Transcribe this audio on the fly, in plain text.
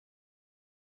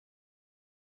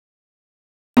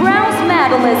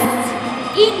medalists,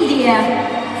 India.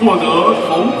 获得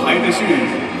铜牌的是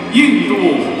印度。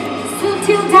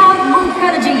Sutirtha and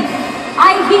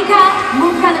Ayhika.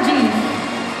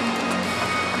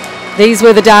 These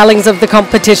were the darlings of the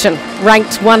competition,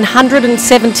 ranked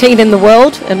 117 in the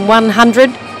world and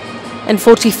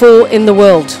 144 in the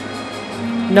world.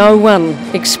 No one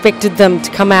expected them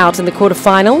to come out in the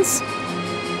quarterfinals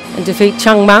and defeat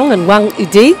Chen Meng and Wang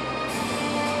Yidi.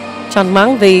 Chen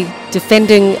Meng, the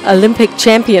defending Olympic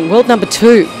champion, world number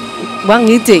 2. Wang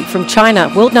Yidi from China,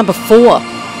 world number 4.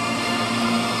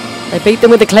 They beat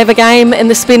them with a clever game and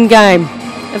the spin game.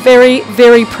 A very,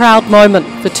 very proud moment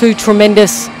for two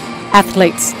tremendous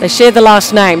athletes. They share the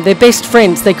last name. They're best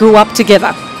friends. They grew up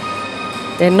together.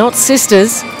 They're not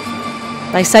sisters.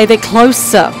 They say they're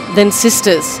closer than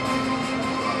sisters.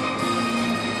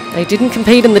 They didn't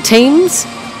compete in the teams,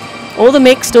 or the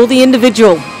mixed, or the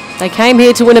individual. They came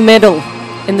here to win a medal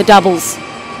in the doubles.